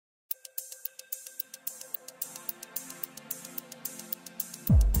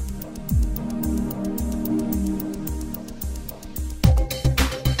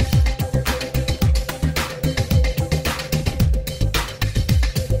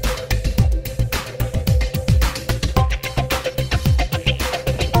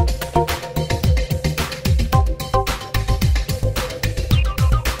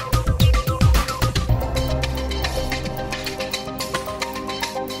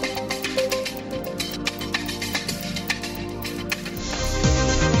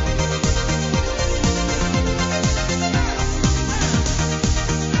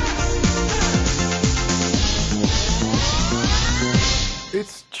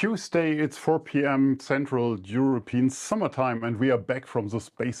Tuesday, it's 4 p.m. Central European summertime, and we are back from the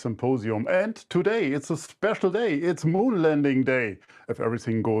Space Symposium. And today, it's a special day. It's Moon Landing Day, if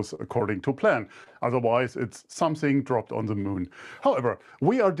everything goes according to plan. Otherwise, it's something dropped on the moon. However,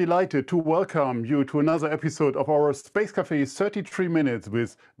 we are delighted to welcome you to another episode of our Space Café 33 Minutes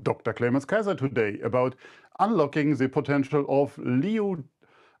with Dr. Clemens Kaiser today about unlocking the potential of LEO,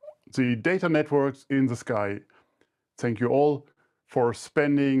 the data networks in the sky. Thank you all for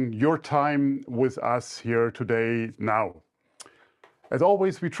spending your time with us here today now. As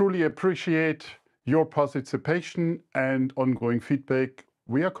always, we truly appreciate your participation and ongoing feedback.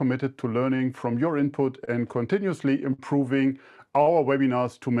 We are committed to learning from your input and continuously improving our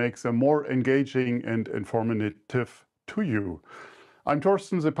webinars to make them more engaging and informative to you. I'm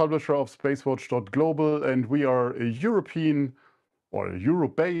Thorsten, the publisher of SpaceWatch.Global, and we are a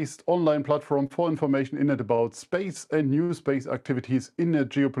Europe-based online platform for information in and about space and new space activities in a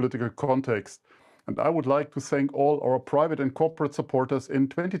geopolitical context. And I would like to thank all our private and corporate supporters in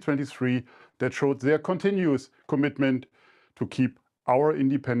 2023 that showed their continuous commitment to keep our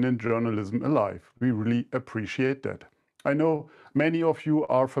independent journalism alive. We really appreciate that. I know many of you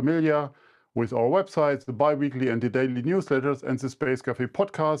are familiar with our websites, the bi-weekly and the daily newsletters, and the Space Café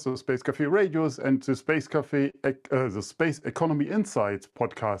podcast, the Space Café radios, and the Space Café, the Space Economy Insights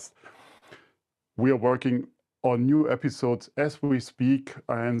podcast. We are working on new episodes as we speak,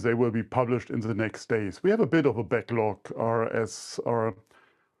 and they will be published in the next days. We have a bit of a backlog,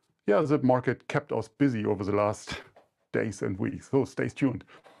 the market kept us busy over the last days and weeks, so stay tuned.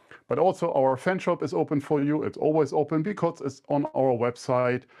 But also our fan shop is open for you. It's always open because it's on our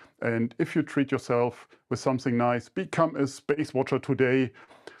website. And if you treat yourself with something nice, become a space watcher today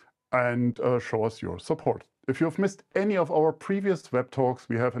and show us your support. If you've missed any of our previous web talks,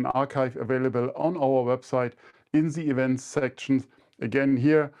 we have an archive available on our website in the events section. Again,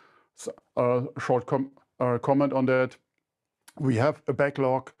 here, a short comment on that. We have a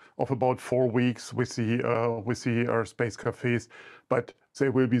backlog of about 4 weeks with the Space Cafés, but they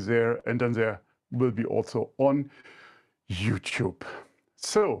will be there, and then there will be also on YouTube.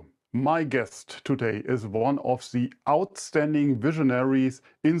 So my guest today is one of the outstanding visionaries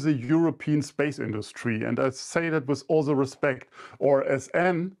in the European space industry. And I say that with all the respect, or as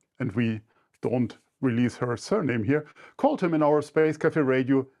Anne, and we don't release her surname here, called him in our Space Café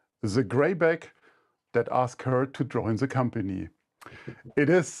radio, the greyback that asked her to join the company. It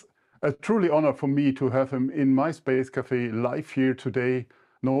is a truly honor for me to have him in my Space Café live here today,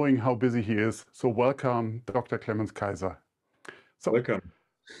 knowing how busy he is. So welcome, Dr. Clemens Kaiser. So, welcome.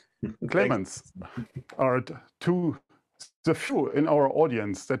 Clemens are to the few in our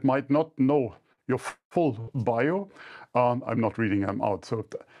audience that might not know your full bio. I'm not reading them out, so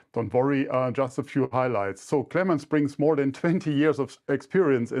don't worry, just a few highlights. So Clemens brings more than 20 years of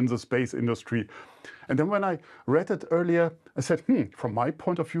experience in the space industry. And then when I read it earlier, I said, from my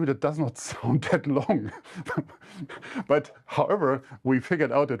point of view, that does not sound that long. But however, we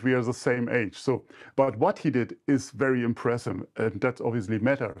figured out that we are the same age. But what he did is very impressive, and that obviously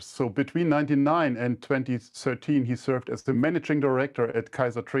matters. So between 1999 and 2013, he served as the managing director at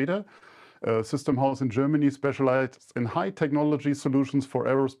Kayser-Threde, a system house in Germany specialized in high technology solutions for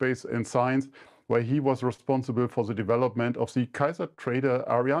aerospace and science, where he was responsible for the development of the Kayser-Threde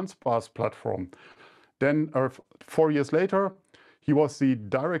Arianespace Platform. Then 4 years later, he was the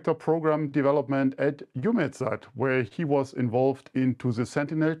director program development at EUMETSAT, where he was involved into the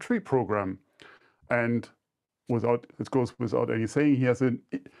Sentinel 3 program. And it goes without any saying, he has an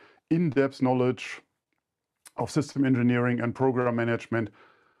in-depth knowledge of system engineering and program management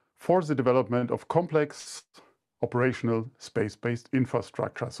for the development of complex operational space-based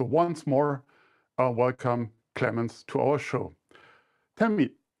infrastructure. So once more, welcome Clemens to our show. Tell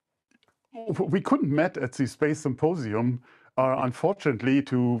me, we couldn't meet at the Space Symposium, unfortunately,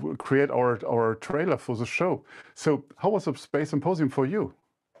 to create our trailer for the show. So how was the Space Symposium for you?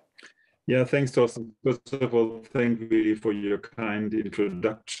 Yeah, thanks, Thorsten. First of all, thank you for your kind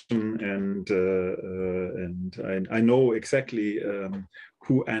introduction, and I know exactly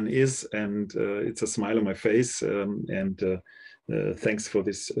who Anne is, and it's a smile on my face. Thanks for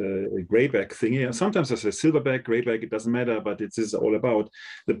this greyback thing here. Sometimes I say silverback, greyback, it doesn't matter, but this is all about.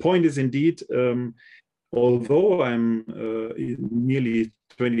 The point is indeed, although I'm nearly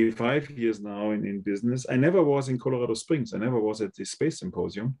 25 years now in business, I never was in Colorado Springs. I never was at the Space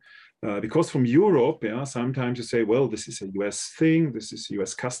Symposium. Because from Europe, sometimes you say, well, this is a US thing, this is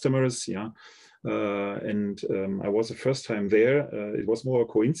US customers, I was the first time there. It was more a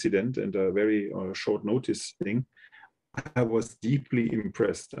coincidence and a very short notice thing. I was deeply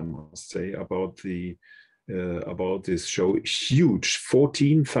impressed, I must say, about the about this show. Huge,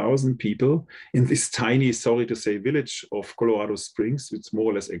 14,000 people in this tiny, sorry to say, village of Colorado Springs. It's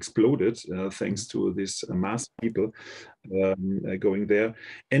more or less exploded thanks to this mass of people going there.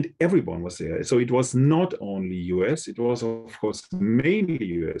 And everyone was there. So it was not only US, it was, of course, mainly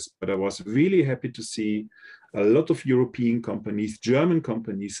US. But I was really happy to see a lot of European companies, German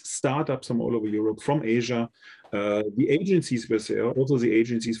companies, startups from all over Europe, from Asia. The agencies were there, also the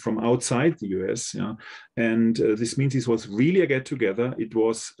agencies from outside the US. Yeah? And this means it was really a get-together. It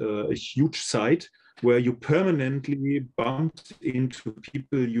was a huge site where you permanently bumped into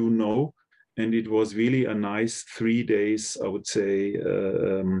people you know. And it was really a nice 3 days, I would say,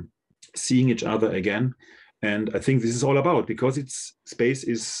 seeing each other again. And I think this is all about, because space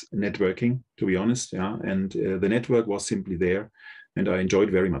is networking, to be honest, yeah. And the network was simply there, and I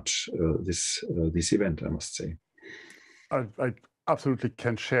enjoyed very much this event, I must say. I absolutely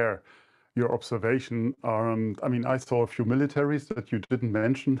can share your observation. I mean, I saw a few militaries that you didn't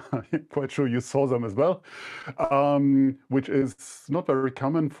mention. I'm quite sure you saw them as well, which is not very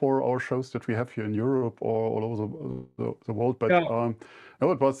common for our shows that we have here in Europe or all over the world. But yeah. No,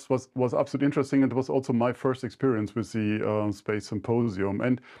 it was absolutely interesting. And it was also my first experience with the Space Symposium.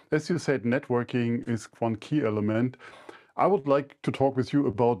 And as you said, networking is one key element. I would like to talk with you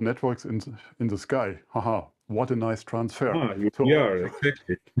about networks in the sky. Haha. What a nice transfer. Yeah,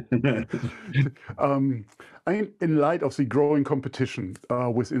 exactly. I mean, in light of the growing competition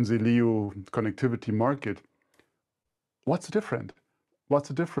within the LEO connectivity market, what's the difference? What's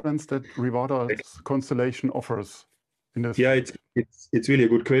the difference that Rivada's constellation offers in this? Yeah, it's really a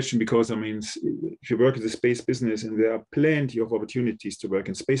good question, because I mean, if you work in the space business, and there are plenty of opportunities to work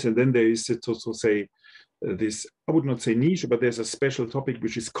in space, and then there is to say this, I would not say niche, but there's a special topic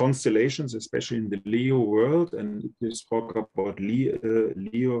which is constellations, especially in the LEO world, and you spoke about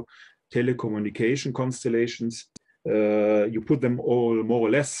LEO telecommunication constellations. You put them all more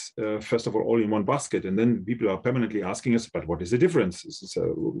or less, first of all in one basket, and then people are permanently asking us, but what is the difference? This is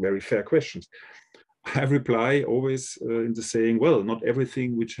a very fair question. I reply always in the saying, well, not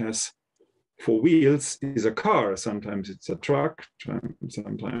everything which has 4 wheels is a car. Sometimes it's a truck,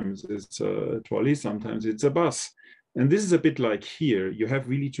 sometimes it's a trolley, sometimes it's a bus. And this is a bit like here. You have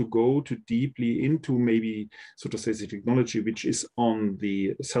really to go too deeply into maybe, so to say, the technology which is on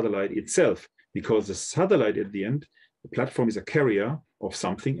the satellite itself, because the satellite at the end, the platform is a carrier of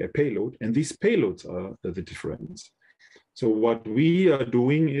something, a payload, and these payloads are the difference. So what we are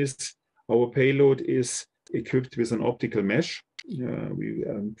doing is, our payload is equipped with an optical mesh.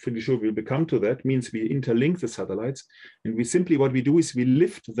 I'm pretty sure we'll come to that. Means we interlink the satellites, and we simply, what we do is we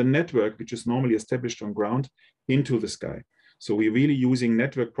lift the network, which is normally established on ground, into the sky. So we're really using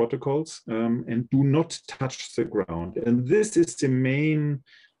network protocols and do not touch the ground. And this is the main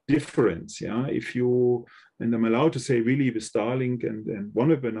difference. Yeah, and I'm allowed to say, really, with Starlink and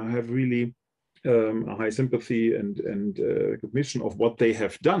OneWeb, and I have really a high sympathy and recognition of what they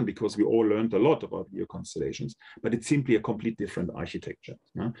have done, because we all learned a lot about LEO constellations, but it's simply a complete different architecture.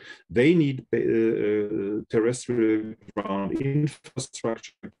 Yeah? They need terrestrial ground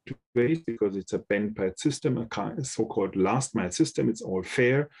infrastructure to base, because it's a band-path system, a so-called last mile system. It's all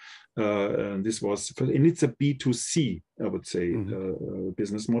fair. And it's a B2C, I would say,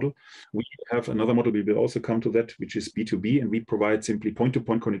 business model. We have another model, we will also come to that, which is B2B, and we provide simply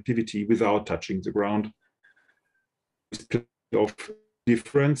point-to-point connectivity without touching the ground. Of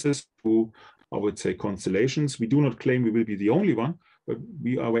differences to, I would say, constellations. We do not claim we will be the only one, but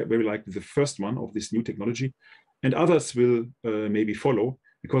we are very likely the first one of this new technology, and others will maybe follow,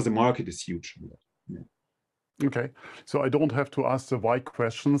 because the market is huge. Yeah. Okay, so I don't have to ask the why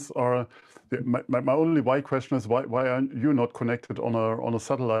questions. Or my only why question is, why are you not connected on a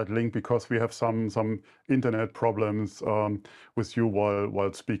satellite link? Because we have some internet problems with you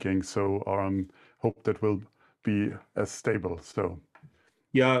while speaking. So hope that will be as stable. So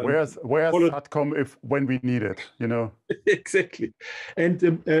yeah, where's Satcom when we need it? You know. Exactly, and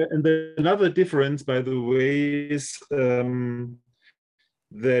another difference, by the way, is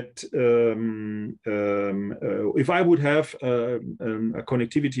that if I would have a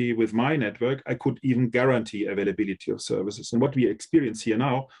connectivity with my network, I could even guarantee availability of services. And what we experience here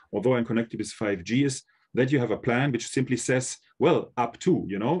now, although I'm connected with 5G, is that you have a plan which simply says, well, up to,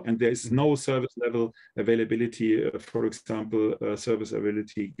 and there is no service level availability, for example, service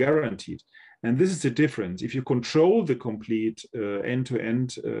availability guaranteed. And this is the difference. If you control the complete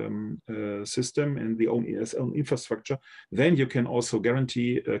end-to-end system and the own infrastructure, then you can also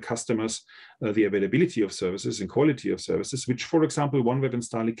guarantee customers the availability of services and quality of services, which, for example, OneWeb and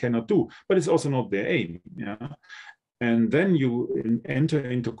Starlink cannot do. But it's also not their aim. Yeah? and then you enter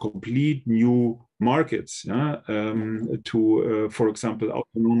into complete new markets, for example,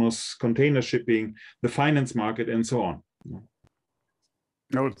 autonomous container shipping, the finance market, and so on.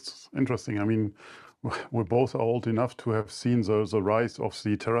 No, it's interesting. I mean, we both are old enough to have seen the rise of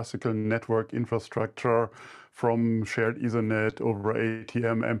the terrestrial network infrastructure from shared Ethernet over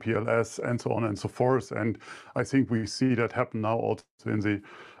ATM, MPLS, and so on and so forth. And I think we see that happen now also in the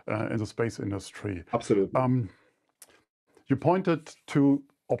space industry. Absolutely. You pointed to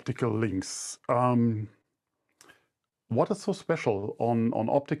optical links. What is so special on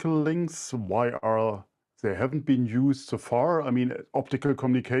optical links? Why are they haven't been used so far? I mean, optical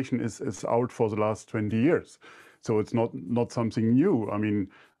communication is out for the last 20 years. So it's not something new. I mean,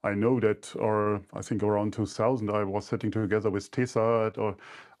 I know that, or I think around 2000, I was sitting together with TESA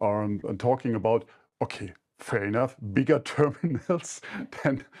and talking about, okay, fair enough, bigger terminals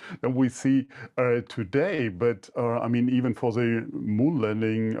than we see today. But I mean, even for the moon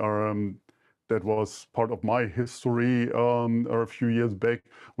landing, that was part of my history a few years back.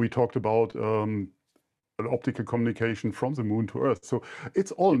 We talked about optical communication from the moon to Earth. So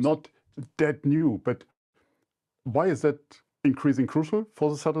it's all not that new, but why is that increasing crucial for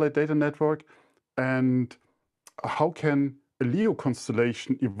the satellite data network? And how can a LEO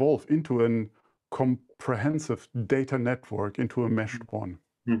constellation evolve into a comprehensive data network, into a meshed one?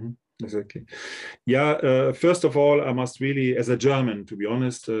 Exactly. Yeah. First of all, I must really, as a German, to be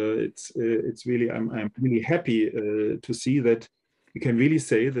honest, it's really I'm really happy to see that we can really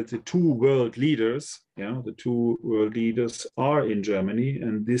say that the two world leaders are in Germany,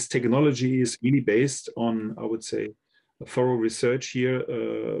 and this technology is really based on, I would say, a thorough research here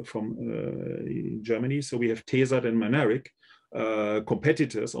from Germany. So we have TESAT and Mynaric,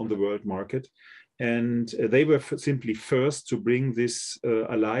 competitors on the world market. And they were simply first to bring this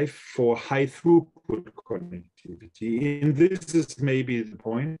alive for high throughput connectivity. And this is maybe the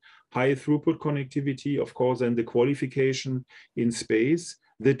point, high throughput connectivity, of course, and the qualification in space,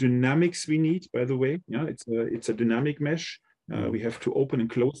 the dynamics we need, by the way, it's a dynamic mesh. We have to open and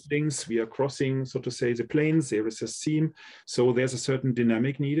close things. We are crossing, so to say, the planes. There is a seam. So there's a certain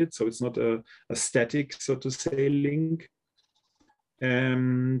dynamic needed. So it's not a static, so to say, link.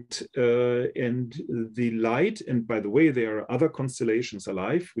 And the light, and by the way, there are other constellations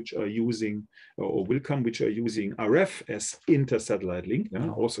alive which are using, or will come, which are using RF as inter-satellite link.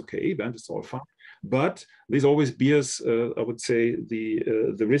 Also okay, that is all fine. But this always bears, I would say,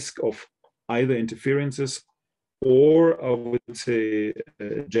 the risk of either interferences or, I would say,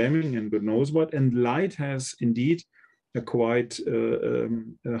 jamming and God knows what. And light has indeed a quite a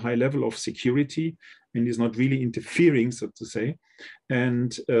high level of security and is not really interfering, so to say.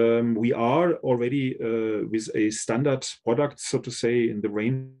 And we are already with a standard product, so to say, in the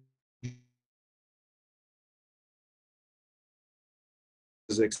range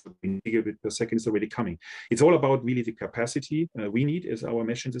gigabit per second is already coming. It's all about really the capacity we need as our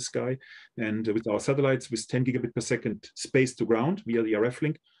mesh in the sky. And with our satellites with 10 gigabit per second space to ground via the RF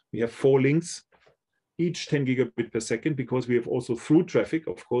link, we have 4 links, each 10 gigabit per second, because we have also through traffic,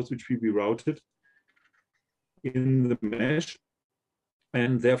 of course, which will be routed in the mesh.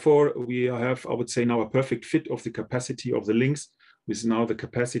 And therefore, we have, I would say, now a perfect fit of the capacity of the links with now the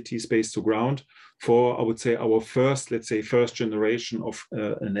capacity space to ground for, I would say, our first, let's say, first generation of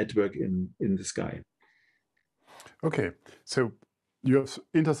a network in the sky. Okay, so you have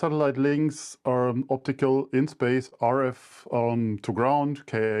inter-satellite links, optical in space, RF to ground,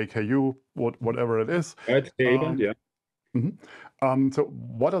 Ka, Ku, whatever it is. Right, yeah. So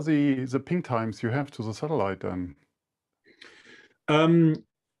what are the ping times you have to the satellite then?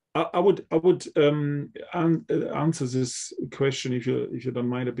 I would answer this question, if you don't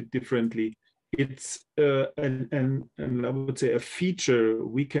mind, a bit differently. It's and I would say a feature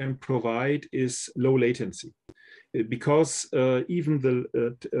we can provide is low latency, because even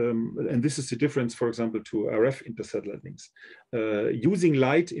and this is the difference, for example, to RF intersatellite links. Using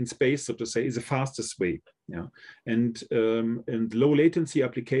light in space, so to say, is the fastest way. Yeah, and low latency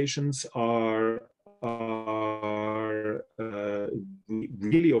applications are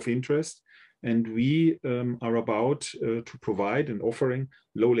really of interest, and we are about to provide and offering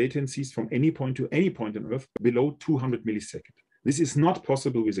low latencies from any point to any point on Earth below 200 milliseconds. This is not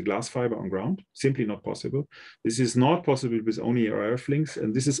possible with a glass fiber on ground, simply not possible. This is not possible with only RF links,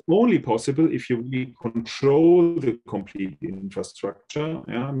 and this is only possible if you really control the complete infrastructure.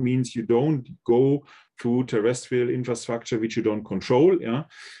 Yeah, means you don't go through terrestrial infrastructure which you don't control. Yeah,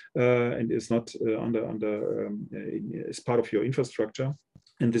 and is not as part of your infrastructure.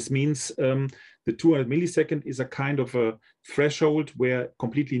 And this means the 200 millisecond is a kind of a threshold where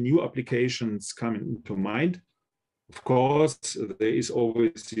completely new applications come into mind. Of course, there is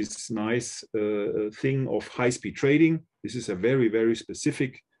always this nice thing of high-speed trading. This is a very, very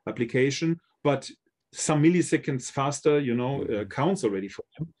specific application, but some milliseconds faster, you know, counts already for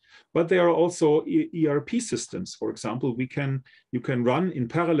them. But there are also ERP systems. For example, you can run in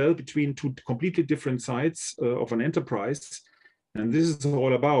parallel between two completely different sides of an enterprise. And this is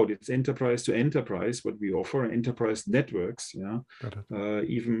all about, it's enterprise to enterprise, what we offer, enterprise networks, yeah,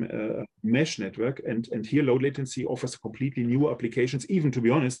 even a mesh network. And here low latency offers completely new applications. Even to be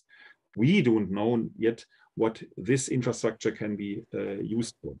honest, we don't know yet what this infrastructure can be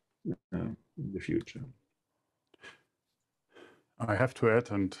used for in the future. I have to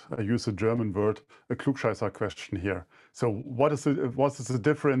add, and I use a German word, a Klugscheißer question here. So what is the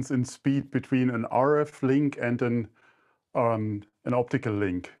difference in speed between an RF link and an optical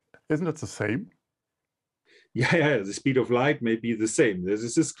link? Isn't it the same? Yeah, the speed of light may be the same.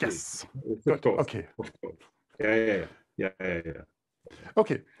 This is clear. Yes. Of course. Okay. Of course. Yeah.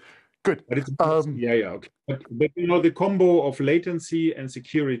 Okay. Good. But it's, okay. But you know, the combo of latency and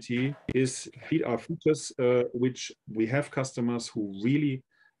security are features which we have customers who really,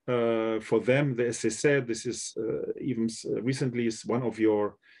 for them, as they said, this is even recently is one of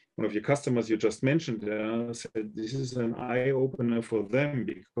your customers you just mentioned said this is an eye opener for them,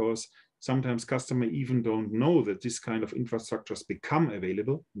 because sometimes customers even don't know that this kind of infrastructures become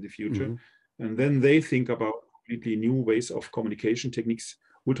available in the future, and then they think about completely new ways of communication techniques,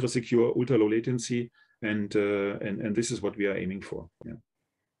 ultra secure, ultra low latency, and this is what we are aiming for. Yeah.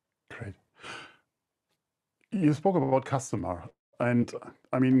 Great. You spoke about customer, and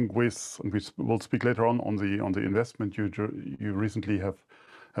I mean, we will speak later on the investment you recently have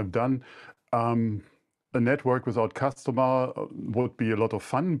done. A network without customer would be a lot of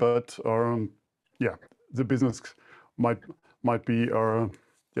fun, but yeah, the business might be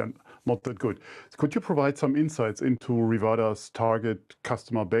not that good. Could you provide some insights into Rivada's target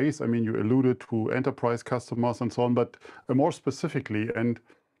customer base? I mean, you alluded to enterprise customers and so on, but more specifically, and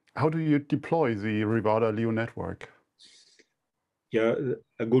how do you deploy the Rivada LEO network? Yeah,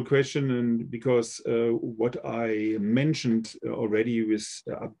 a good question, and because what I mentioned already with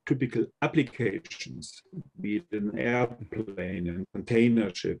typical applications, be it an airplane and container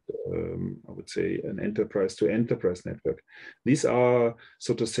ship, I would say an enterprise to enterprise network. These are,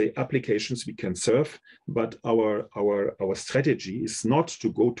 so to say, applications we can serve, but our strategy is not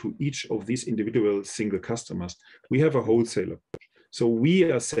to go to each of these individual single customers. We have a wholesaler. So we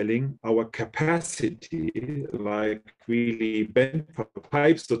are selling our capacity, like really bent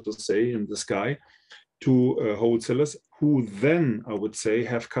pipes, so to say, in the sky, to wholesalers who then, I would say,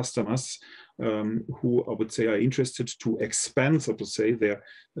 have customers who I would say are interested to expand, so to say, their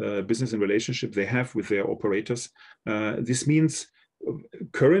business and relationship they have with their operators. This means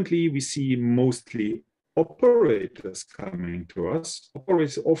currently we see mostly operators coming to us,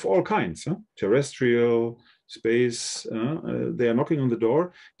 operators of all kinds, terrestrial, space, they are knocking on the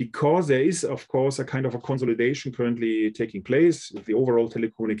door, because there is, of course, a kind of a consolidation currently taking place. The overall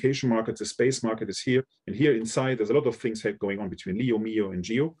telecommunication market, the space market is here, and here inside there's a lot of things going on between LEO, MEO, and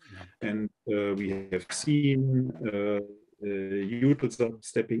GEO. And we have seen Eutelsat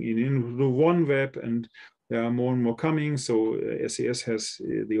stepping in the OneWeb, and there are more and more coming. So SES has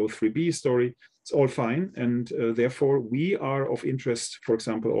the O3B story. It's all fine, and therefore we are of interest, for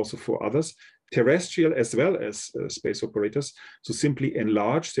example, also for others, terrestrial as well as space operators, to simply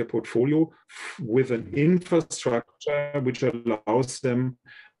enlarge their portfolio with an infrastructure which allows them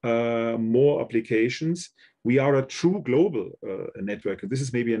more applications. We are a true global network. This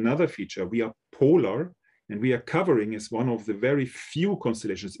is maybe another feature. We are polar, and we are covering as one of the very few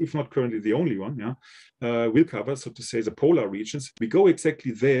constellations, if not currently the only one, will cover, so to say, the polar regions. We go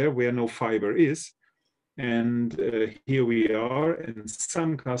exactly there where no fiber is. And here we are, and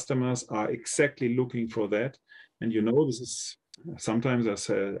some customers are exactly looking for that. And you know, this is sometimes, as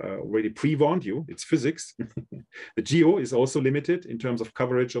I already pre-warned you, it's physics. The GEO is also limited in terms of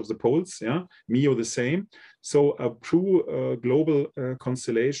coverage of the poles, MEO the same. So a true global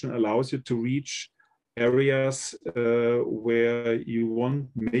constellation allows you to reach areas where you want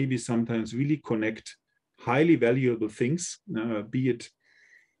maybe sometimes really connect highly valuable things, be it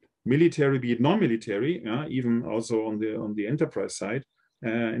military, be it non-military, even also on the enterprise side.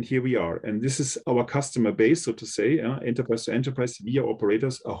 And here we are. And this is our customer base, so to say, enterprise to enterprise via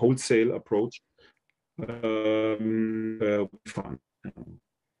operators, a wholesale approach. Fun.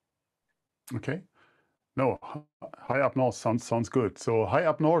 Okay. No, high up north sounds good. So high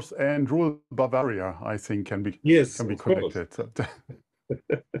up north and rural Bavaria, I think, can be connected.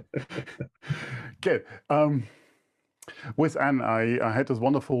 Okay. With Anne, I had this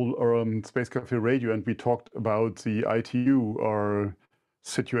wonderful Space Café radio, and we talked about the ITU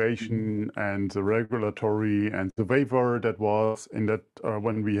situation and the regulatory and the waiver that was in that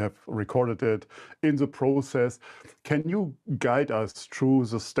when we have recorded it in the process. Can you guide us through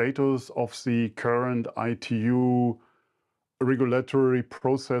the status of the current ITU regulatory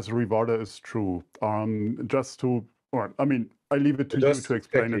process Rivada is through? Just to, or, I mean, I leave it to you to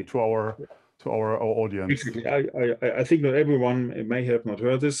explain it to our audience. Exactly. I think that everyone may have not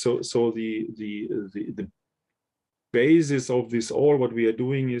heard this. So the basis of this all what we are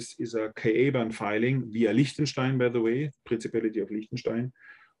doing is a KA-band filing via Liechtenstein, by the way, Principality of Liechtenstein,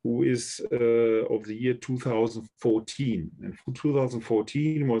 who is of the year 2014. And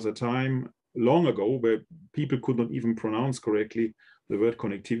 2014 was a time long ago where people could not even pronounce correctly the word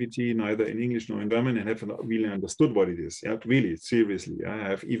connectivity, neither in English nor in German, and have not really understood what it is. Yeah, really, seriously. I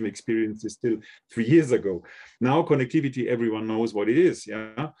have even experienced this still 3 years ago. Now connectivity, everyone knows what it is.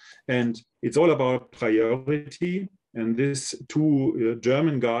 Yeah, and it's all about priority. And these two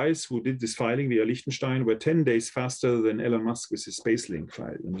German guys who did this filing via Liechtenstein were 10 days faster than Elon Musk with his SpaceLink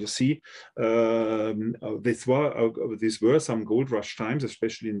file. And you see, these were some gold rush times,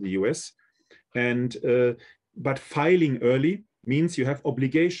 especially in the US. And but filing early means you have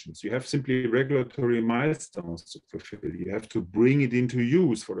obligations. You have simply regulatory milestones to fulfill. You have to bring it into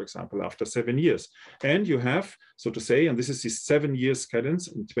use, for example, after 7 years. And you have, so to say, and this is the 7 years cadence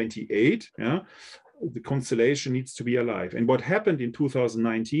in 28, yeah, the constellation needs to be alive. And what happened in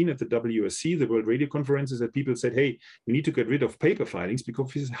 2019 at the WSC, the World Radio Conference, is that people said, hey, we need to get rid of paper filings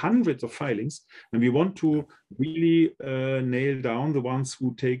because there's hundreds of filings, and we want to really nail down the ones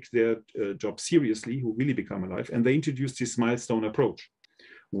who take their job seriously, who really become alive. And they introduced this milestone approach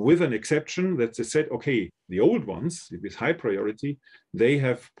with an exception that they said, okay, the old ones with high priority, they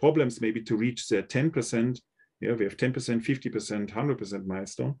have problems maybe to reach their 10%. Yeah, we have 10%, 50%, 100%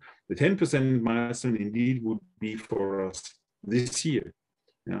 milestone. The 10% milestone indeed would be for us this year.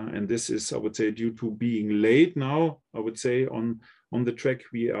 Yeah, and this is, I would say, due to being late now, I would say on the track,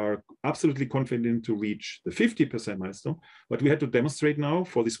 we are absolutely confident to reach the 50% milestone, but we had to demonstrate now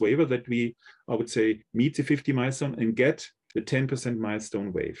for this waiver that we, I would say, meet the 50 milestone and get the 10%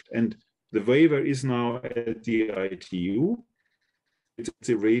 milestone waived. And the waiver is now at the ITU. It's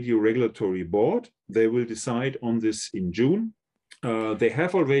a radio regulatory board. They will decide on this in June. They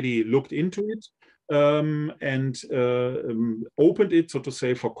have already looked into it and opened it, so to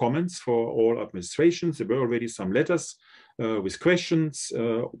say, for comments for all administrations. There were already some letters with questions,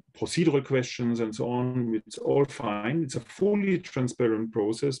 procedural questions, and so on. It's all fine. It's a fully transparent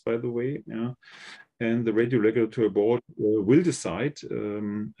process, by the way. Yeah. And the radio regulatory board will decide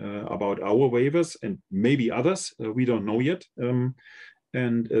about our waivers and maybe others. We don't know yet.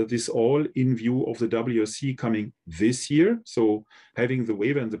 And this all in view of the WSC coming this year. So having the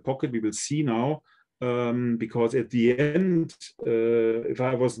waiver in the pocket, we will see now, because at the end, if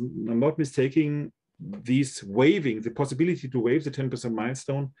I was not mistaken, these waiving, the possibility to waive the 10%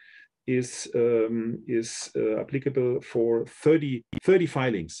 milestone is applicable for 30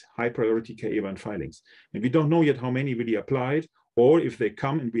 filings, high priority KA-band filings. And we don't know yet how many really applied, or if they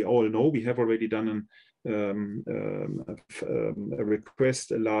come, and we all know we have already done a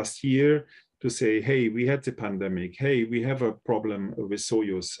request last year to say, hey, we had the pandemic, hey, we have a problem with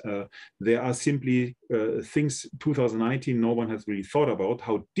Soyuz. There are simply things 2019 no one has really thought about,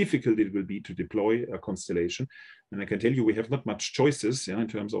 how difficult it will be to deploy a constellation. And I can tell you we have not much choices, yeah, in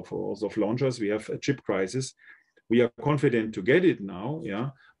terms of launchers. We have a chip crisis. We are confident to get it now,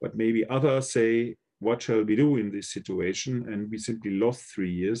 yeah, but maybe others say, what shall we do in this situation? And we simply lost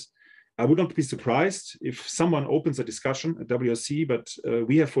 3 years. I would not be surprised if someone opens a discussion at WSC, but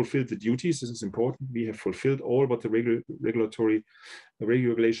we have fulfilled the duties. This is important. We have fulfilled all what the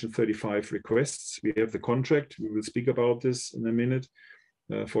regulation 35 requests. We have the contract. We will speak about this in a minute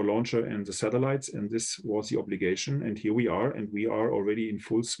for launcher and the satellites. And this was the obligation. And here we are. And we are already in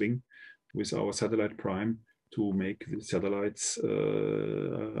full swing with our satellite prime to make the satellites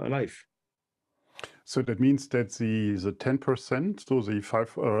alive. So that means that the 10%, so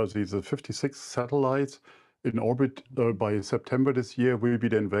the 56 satellites in orbit by September this year will be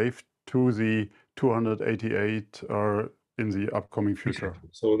then waived to the 288 in the upcoming future. Exactly.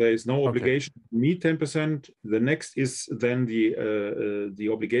 So there is no obligation to meet 10%. The next is then the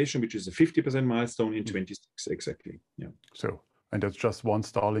obligation, which is a 50% milestone in 26 exactly. Yeah. So, and that's just one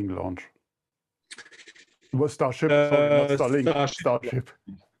Starlink launch. Well, Starship, sorry, not Starlink, Starship.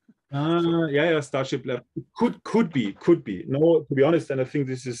 Yeah, Starship Lab could be. No, to be honest, and I think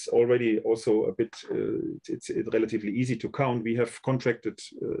this is already also a bit. It's relatively easy to count. We have contracted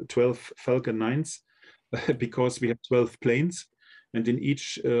 12 Falcon 9s because we have 12 planes. And in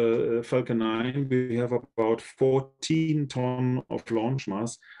each Falcon 9, we have about 14 tons of launch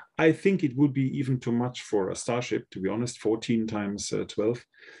mass. I think it would be even too much for a Starship, to be honest, 14 times 12.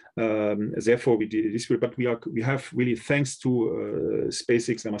 Therefore, we did this, but we have really, thanks to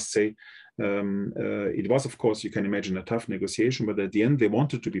SpaceX, I must say, it was, of course, you can imagine, a tough negotiation, but at the end, they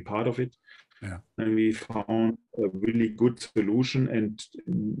wanted to be part of it. Yeah. And we found a really good solution. And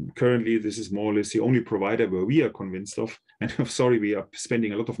currently, this is more or less the only provider where we are convinced of. And I'm sorry, we are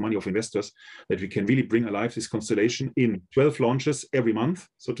spending a lot of money of investors that we can really bring alive this constellation in 12 launches every month,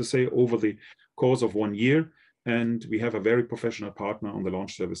 so to say, over the course of 1 year. And we have a very professional partner on the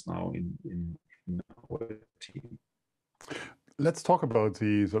launch service now in our team. Let's talk about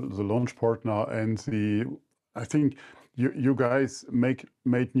the launch partner and I think you guys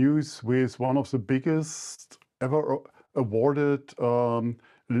made news with one of the biggest ever awarded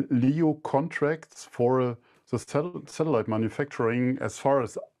LEO contracts for the satellite manufacturing, as far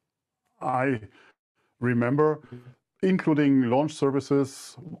as I remember, including launch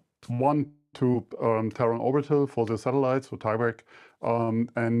services, one to Terran Orbital for the satellites, so Tyvek,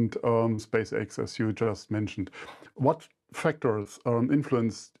 and SpaceX, as you just mentioned. What factors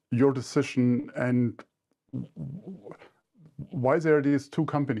influenced your decision, and why are these two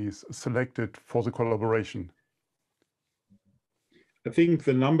companies selected for the collaboration? I think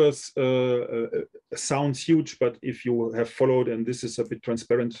the numbers sounds huge, but if you have followed, and this is a bit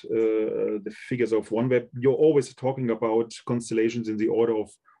transparent, the figures of OneWeb, you're always talking about constellations in the order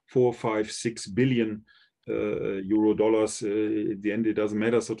of 4, 5, 6 billion euro dollars. At the end, it doesn't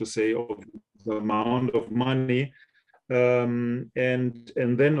matter, so to say, of the amount of money. And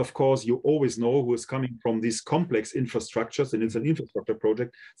then, of course, you always know who is coming from these complex infrastructures, and it's an infrastructure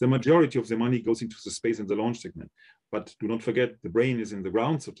project. The majority of the money goes into the space and the launch segment. But do not forget, the brain is in the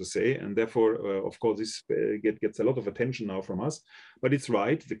ground, so to say, and therefore, of course, this gets a lot of attention now from us. But it's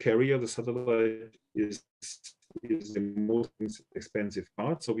right, the carrier, the satellite, is the most expensive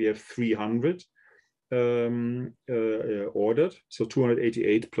part. So we have 300 ordered, so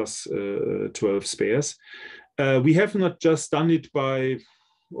 288 plus 12 spares. We have not just done it by,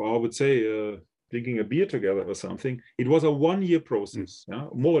 well, I would say, drinking a beer together or something. It was a 1-year process, yeah,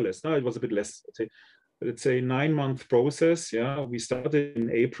 more or less. No, it was a bit less. Let's say 9-month process. Yeah, we started in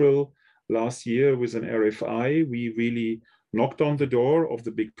April last year with an RFI. We really knocked on the door of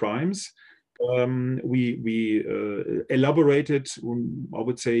the big primes. We elaborated, I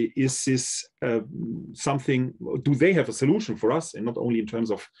would say, is this something, do they have a solution for us? And not only in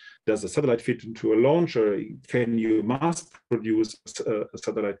terms of, does a satellite fit into a launcher? Can you mass produce a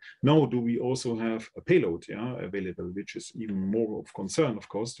satellite? No, do we also have a payload, yeah, available, which is even more of concern, of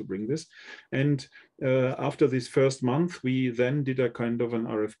course, to bring this. And after this first month, we then did a kind of an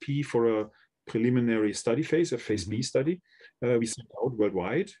RFP for a preliminary study phase, a phase B study. We sent out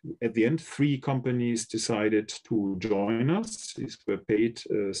worldwide. At the end, 3 companies decided to join us. These were paid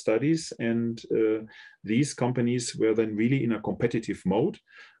studies, and these companies were then really in a competitive mode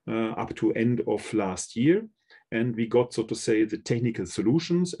up to end of last year. And we got, so to say, the technical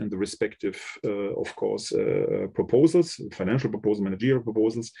solutions and the respective, of course, proposals, financial proposals, managerial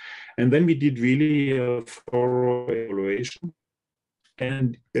proposals. And then we did really a thorough evaluation.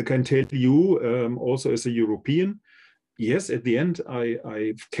 And I can tell you, also as a European, yes, at the end,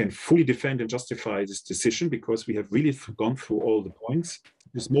 I can fully defend and justify this decision, because we have really gone through all the points.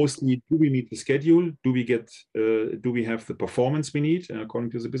 It's mostly, do we meet the schedule? Do we have the performance we need according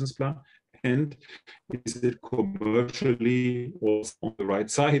to the business plan? And is it commercially also on the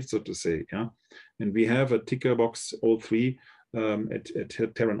right side, so to say? Yeah. And we have a ticker box, all 3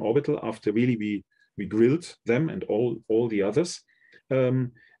 at Terran Orbital, after really we grilled them and all the others.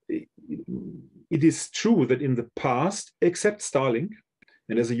 It is true that in the past, except Starlink,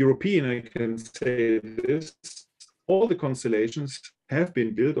 and as a European, I can say this, all the constellations have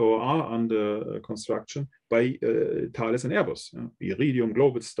been built or are under construction by Thales and Airbus. Iridium,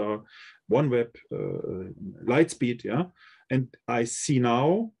 Globalstar, OneWeb, Lightspeed, yeah. And I see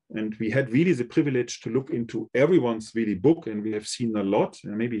now, and we had really the privilege to look into everyone's really book, and we have seen a lot,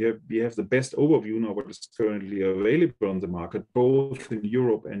 and maybe we have the best overview now what is currently available on the market, both in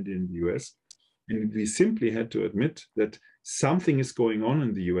Europe and in the US. And we simply had to admit that something is going on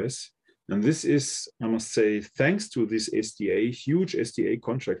in the US. And this is, I must say, thanks to this SDA, huge SDA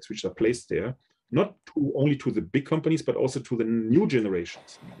contracts which are placed there, not only to the big companies, but also to the new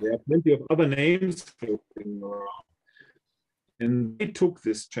generations. There are plenty of other names floating around. And they took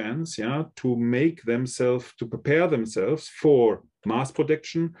this chance, yeah, to make themselves, to prepare themselves for mass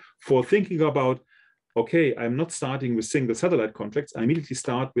production, for thinking about okay, I'm not starting with single satellite contracts. I immediately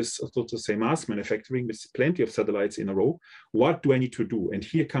start with, so to say, mass manufacturing with plenty of satellites in a row. What do I need to do? And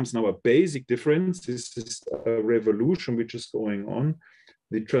here comes now a basic difference. This is a revolution which is going on.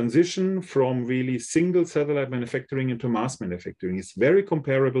 The transition from really single satellite manufacturing into mass manufacturing is very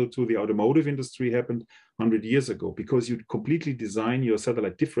comparable to the automotive industry happened 100 years ago, because you completely design your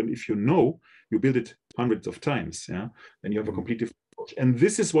satellite different. If you know, you build it hundreds of times, yeah, and you have a complete different approach. And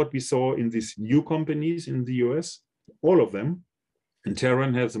this is what we saw in these new companies in the US, all of them. And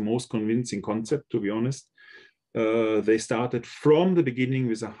Terran has the most convincing concept, to be honest. They started from the beginning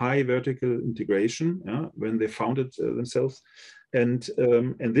with a high vertical integration, yeah, when they founded themselves. And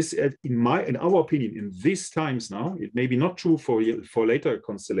this, in our opinion, in these times now, it may be not true for later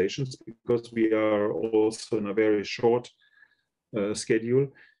constellations, because we are also in a very short schedule.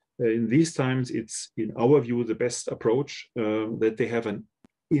 In these times, it's, in our view, the best approach that they have an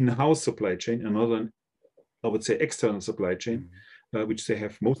in-house supply chain, another, I would say, external supply chain, which they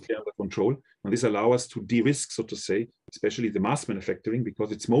have mostly under control. And this allows us to de-risk, so to say, especially the mass manufacturing,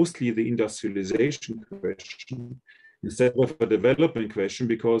 because it's mostly the industrialization question instead of a development question,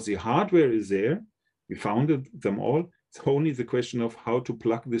 because the hardware is there. We founded them all. It's only the question of how to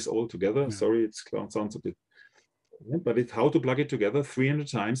plug this all together. Yeah. Sorry, it sounds a bit, but it's how to plug it together 300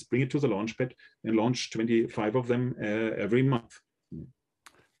 times, bring it to the launch pad, and launch 25 of them every month.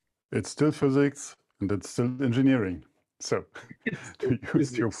 It's still physics and it's still engineering. So, to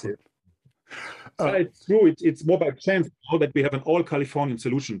use your foot. It's true. It's more by chance that we have an all-Californian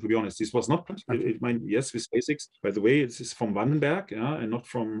solution, to be honest. This was not, yes, with SpaceX. By the way, this is from Vandenberg, yeah, and not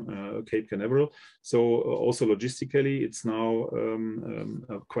from Cape Canaveral. So also logistically, it's now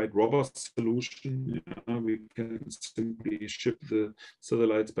a quite robust solution. We can simply ship the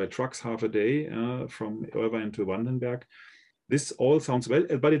satellites by trucks half a day from Irvine to Vandenberg. This all sounds well,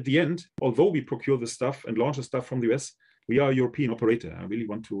 but at the end, although we procure the stuff and launch the stuff from the US, we are a European operator. I really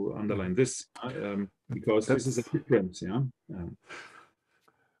want to underline this because this is a difference. Yeah.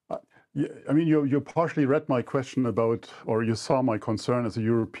 Yeah, I mean, you partially read my question about, or you saw my concern as a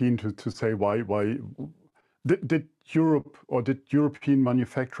European to say why did Europe or did European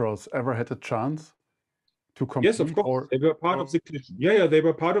manufacturers ever had a chance to compete? Yes, of course. They were part of the competition. Yeah, they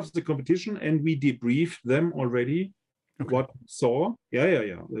were part of the competition, and we debriefed them already. Okay. What we saw,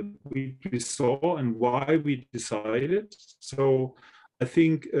 we saw and why we decided. So I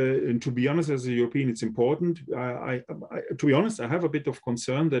think, and to be honest, as a European, it's important. To be honest, I have a bit of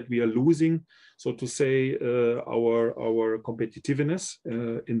concern that we are losing, so to say, our competitiveness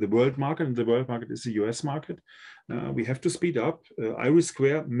in the world market. And the world market is the US market. We have to speed up.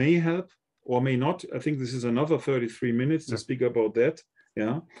 IRIS² may help or may not. I think this is another 33 minutes to speak about that.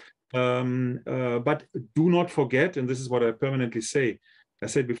 Yeah. But do not forget, and this is what I permanently say, I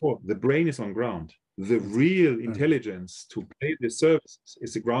said before, the brain is on ground. The real intelligence to play the services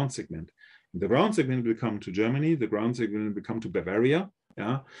is the ground segment. The ground segment will come to Germany, the ground segment will come to Bavaria,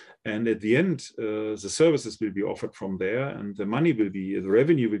 yeah, and at the end, the services will be offered from there, and the money will be, the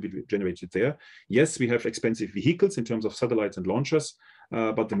revenue will be generated there. Yes, we have expensive vehicles in terms of satellites and launchers,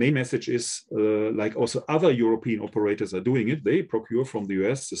 but the main message is, like also other European operators are doing it, they procure from the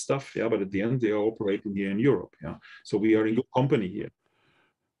US the stuff, yeah, but at the end they are operating here in Europe, yeah. So we are in good company here.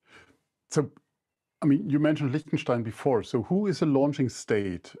 So, I mean, you mentioned Liechtenstein before. So who is a launching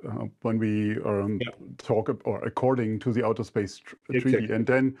state when we talk, or according to the Outer Space Treaty? Exactly. And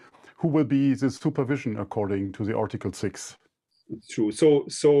then who will be the supervision according to the Article 6? It's true. So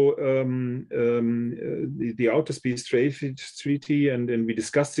the Outer Space Treaty, and we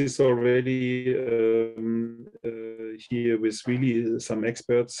discussed this already here with really some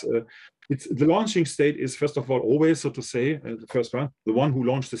experts. The launching state is, first of all, always, so to say, the first one, the one who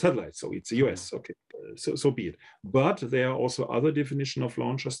launched the satellite. So it's the US. Okay, so be it. But there are also other definition of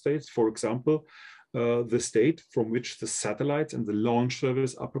launcher states. For example, the state from which the satellites and the launch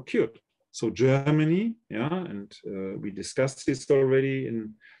service are procured. So Germany, yeah, and we discussed this already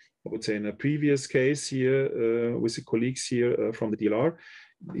in, I would say, in a previous case here with the colleagues here from the DLR.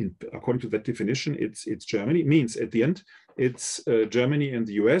 According to that definition, it's Germany. It means at the end, it's Germany and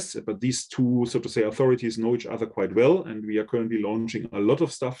the US, but these two, so to say, authorities know each other quite well, and we are currently launching a lot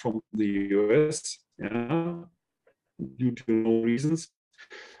of stuff from the US, yeah, due to no reasons.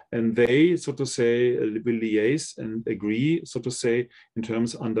 And they, so to say, will liaise and agree, so to say, in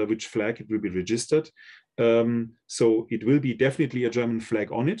terms under which flag it will be registered. So it will be definitely a German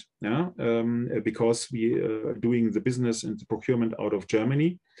flag on it, yeah, because we are doing the business and the procurement out of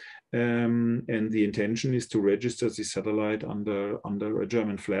Germany. And the intention is to register the satellite under a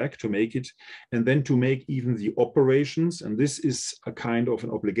German flag to make it, and then to make even the operations. And this is a kind of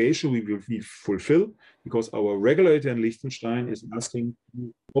an obligation we will fulfill, because our regulator in Liechtenstein is asking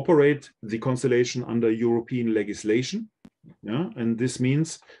to operate the constellation under European legislation. Yeah, and this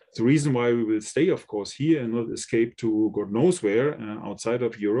means the reason why we will stay, of course, here and not escape to God knows where outside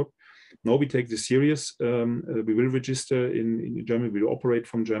of Europe. Now we take this serious. We will register in Germany. We will operate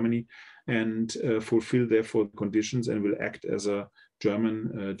from Germany and fulfill therefore the conditions, and will act as a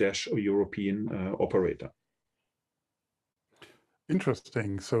German or European operator.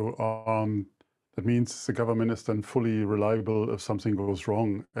 Interesting. So that means the government is then fully reliable if something goes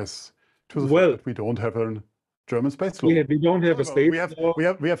wrong, as to the fact that we don't have a German space law. We don't have a space law. We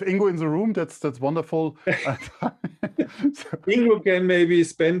have Ingo in the room. That's wonderful. Ingo can maybe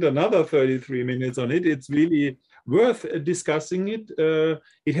spend another 33 minutes on it. It's really worth discussing it.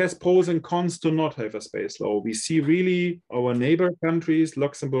 It has pros and cons to not have a space law. We see really our neighbor countries,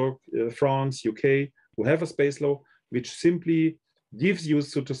 Luxembourg, France, UK, who have a space law, which simply gives you,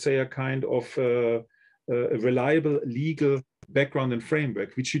 so to say, a kind of a reliable legal background and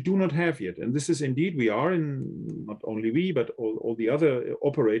framework, which you do not have yet. And this is indeed, we are in, not only we, but all the other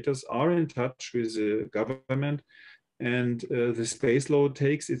operators are in touch with the government. And the space law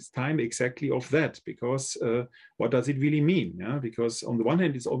takes its time exactly of that, because what does it really mean? Yeah? Because on the one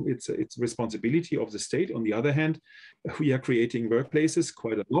hand, it's responsibility of the state. On the other hand, we are creating workplaces,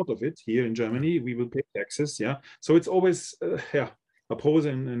 quite a lot of it here in Germany. We will pay taxes. Yeah. So it's always, a pros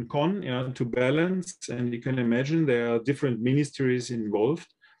and con, to balance. And you can imagine there are different ministries involved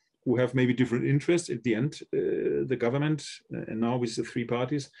who have maybe different interests. At the end, the government, and now with the three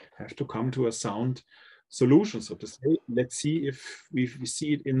parties, have to come to a sound solution, so to say. Let's see if we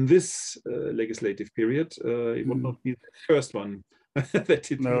see it in this legislative period. It would not be the first one.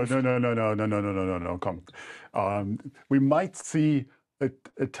 That it No, come. We might see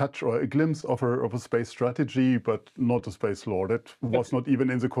a touch or a glimpse of a space strategy, but not a space law. That was not even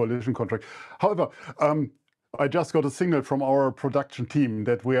in the coalition contract. However, I just got a signal from our production team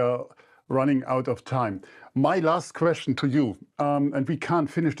that we are running out of time. My last question to you, and we can't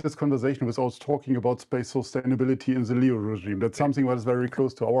finish this conversation without talking about space sustainability in the LEO regime. That's something that is very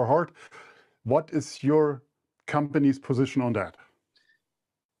close to our heart. What is your company's position on that?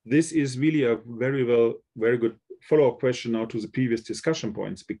 This is really a very good follow-up question now to the previous discussion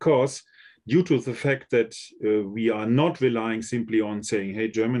points, because due to the fact that we are not relying simply on saying, hey,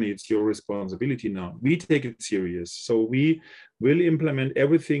 Germany, it's your responsibility now. We take it serious. So we will implement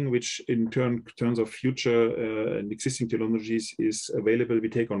everything which in terms of future and existing technologies is available, we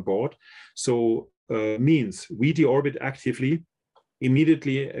take on board. So means we deorbit actively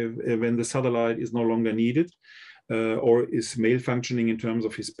immediately when the satellite is no longer needed or is malfunctioning in terms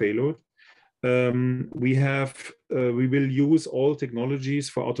of his payload. We will use all technologies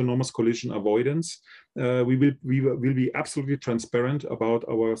for autonomous collision avoidance. We will be absolutely transparent about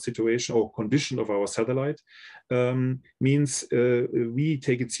our situation or condition of our satellite. Means we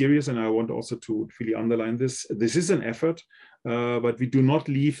take it serious, and I want also to really underline this. This is an effort, but we do not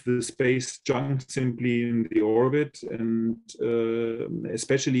leave the space junk simply in the orbit, and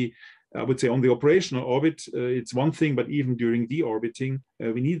especially I would say on the operational orbit, it's one thing, but even during deorbiting,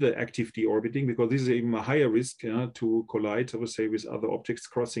 we need the active deorbiting, because this is even a higher risk to collide, I would say, with other objects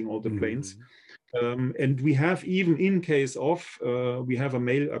crossing all the planes. And we have, even in case of, we have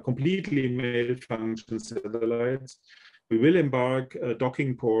a completely malfunctioning satellites, we will embark a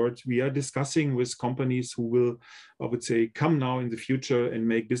docking port. We are discussing with companies who will, I would say, come now in the future and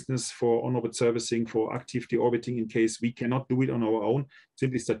make business for on-orbit servicing, for active deorbiting, in case we cannot do it on our own.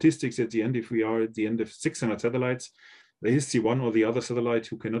 Simply statistics at the end, if we are at the end of 600 satellites, there is the one or the other satellite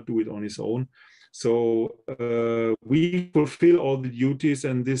who cannot do it on his own. So we fulfill all the duties,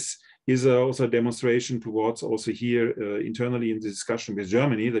 and this is also a demonstration towards also here internally in the discussion with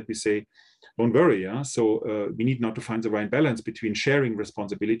Germany, that we say, don't worry, so we need now to find the right balance between sharing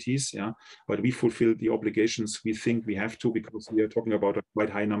responsibilities, but we fulfill the obligations we think we have to, because we are talking about a quite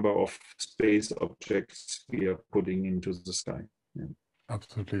high number of space objects we are putting into the sky.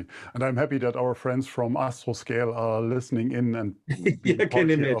 Absolutely. And I'm happy that our friends from Astroscale are listening in and being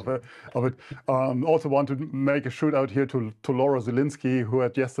part of it. Also want to make a shout out here to Laura Zielinski, who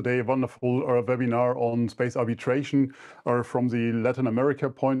had yesterday a wonderful webinar on space arbitration from the Latin America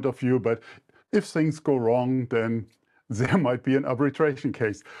point of view. But if things go wrong, then there might be an arbitration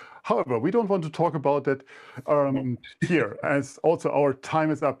case. However, we don't want to talk about that here, as also our time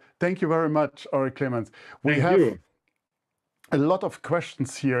is up. Thank you very much, Clemens. We Thank have you. a lot of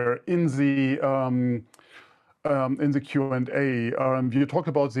questions here in the Q&A. You talked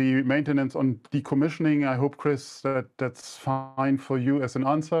about the maintenance on decommissioning. I hope, Chris, that's fine for you as an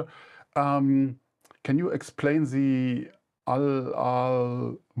answer. Can you explain the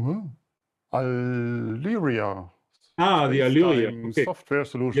Allyria The Allyria. Okay. software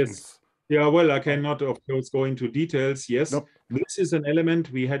solutions? Yes. Yeah, well, I cannot, of course, go into details. Yes, nope. This is an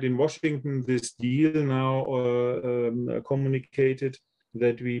element we had in Washington, this deal now communicated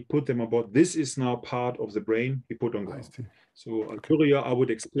that we put them aboard. This is now part of the brain we put on ground. So Allyria, I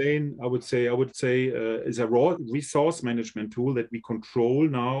would explain, I would say is a raw resource management tool that we control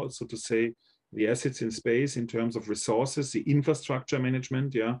now, so to say, the assets in space in terms of resources, the infrastructure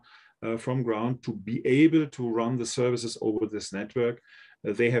management, from ground to be able to run the services over this network.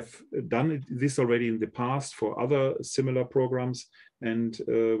 They have done this already in the past for other similar programs, and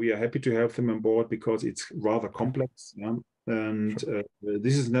we are happy to have them on board because it's rather complex. And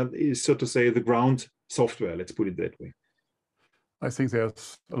this is so to say the ground software. Let's put it that way. I think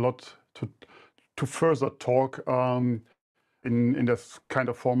there's a lot to further talk in this kind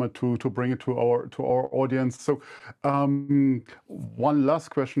of format to bring it to our audience. So one last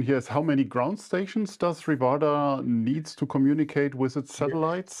question here is, how many ground stations does Rivada needs to communicate with its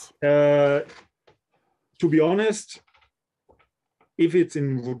satellites? To be honest, if it's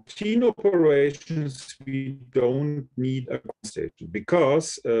in routine operations, we don't need a ground station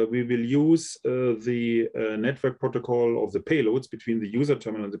because we will use the network protocol of the payloads between the user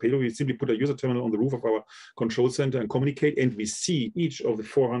terminal and the payload. We simply put a user terminal on the roof of our control center and communicate, and we see each of the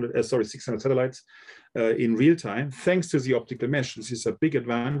 600 satellites in real time, thanks to the optical mesh. This is a big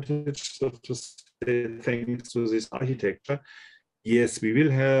advantage, so to say, thanks to this architecture. Yes, we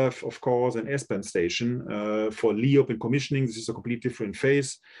will have, of course, an S-band station for LEOP and commissioning. This is a completely different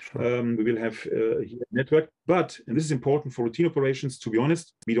phase. Sure. We will have a network, but, and this is important for routine operations, to be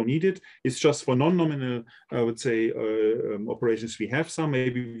honest, we don't need it. It's just for non-nominal, I would say, operations. We have some,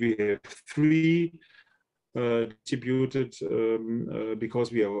 maybe we have 3 distributed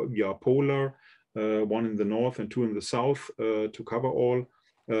because we are polar, 1 in the north and 2 in the south to cover all.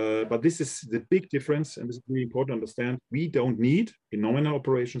 But this is the big difference, and this is really important to understand. We don't need, in nominal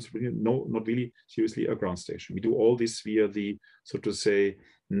operations, no, not really seriously, a ground station. We do all this via the, so to say,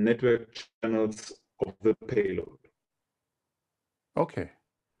 network channels of the payload. Okay,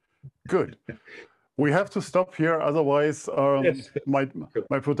 good. We have to stop here, otherwise yes. my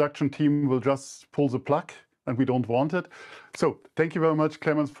production team will just pull the plug, and we don't want it. So thank you very much,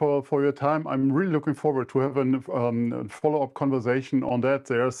 Clemens, for your time. I'm really looking forward to have a follow-up conversation on that.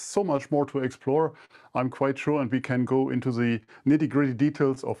 There's so much more to explore, I'm quite sure, and we can go into the nitty-gritty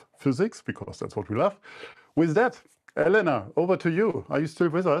details of physics, because that's what we love. With that, Elena, over to you. Are you still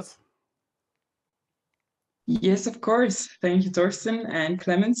with us? Yes, of course. Thank you, Thorsten and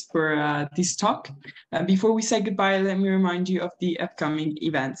Clemens, for this talk. Before we say goodbye, let me remind you of the upcoming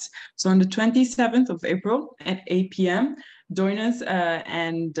events. So on the 27th of April at 8 p.m., join us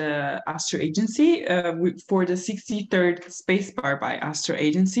and Astro Agency for the 63rd Space Bar by Astro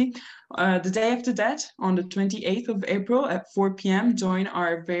Agency. The day after that, on the 28th of April at 4 p.m., join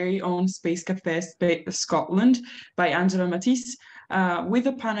our very own Space Café Scotland by Angela Matisse, with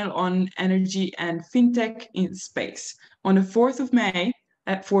a panel on energy and fintech in space. On the 4th of May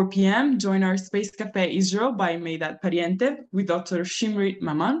at 4 p.m., join our Space Café Israel by Meidat Pariente with Dr. Shimrit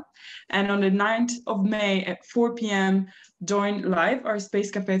Maman. And on the 9th of May at 4 p.m., join live our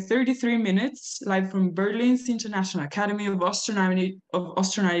Space Café 33 Minutes, live from Berlin's International Academy of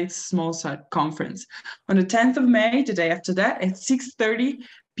Astronautics Small Sat Conference. On the 10th of May, the day after that, at 6:30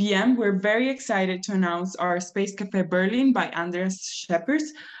 p.m., we're very excited to announce our Space Café Berlin by Andreas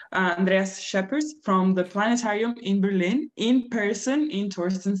Scheppers from the Planetarium in Berlin, in person in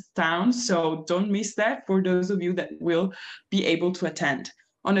Thorsten's town. So don't miss that for those of you that will be able to attend.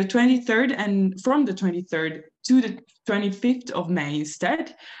 On the 23rd, and from the 23rd to the 25th of May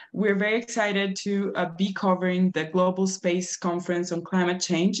instead, we're very excited to be covering the Global Space Conference on Climate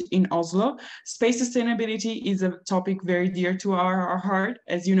Change in Oslo. Space sustainability is a topic very dear to our heart,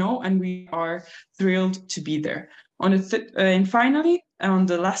 as you know, and we are thrilled to be there. And finally, on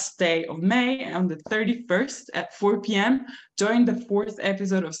the last day of May, on the 31st at 4 p.m., join the 4th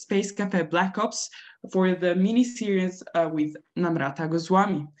episode of Space Café Black Ops for the mini-series with Namrata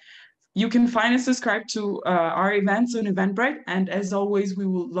Goswami. You can find and subscribe to our events on Eventbrite. And as always, we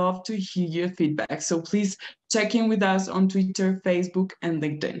would love to hear your feedback. So please check in with us on Twitter, Facebook, and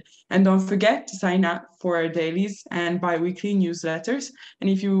LinkedIn. And don't forget to sign up for our dailies and bi-weekly newsletters. And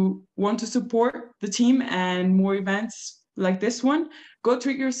if you want to support the team and more events like this one, go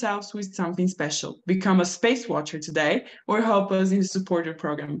treat yourselves with something special. Become a space watcher today, or help us in the supporter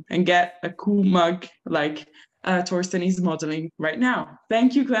program and get a cool mug like Torsten is modeling right now.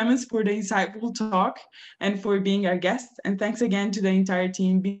 Thank you, Clemens, for the insightful talk and for being our guest. And thanks again to the entire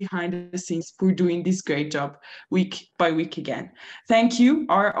team behind the scenes for doing this great job week by week again. Thank you,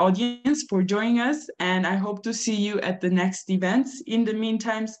 our audience, for joining us. And I hope to see you at the next events. In the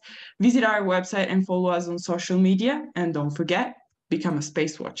meantime, visit our website and follow us on social media. And don't forget, become a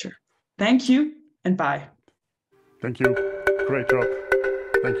space watcher. Thank you and bye. Thank you. Great job.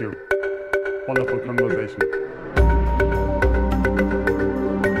 Thank you. Wonderful conversation.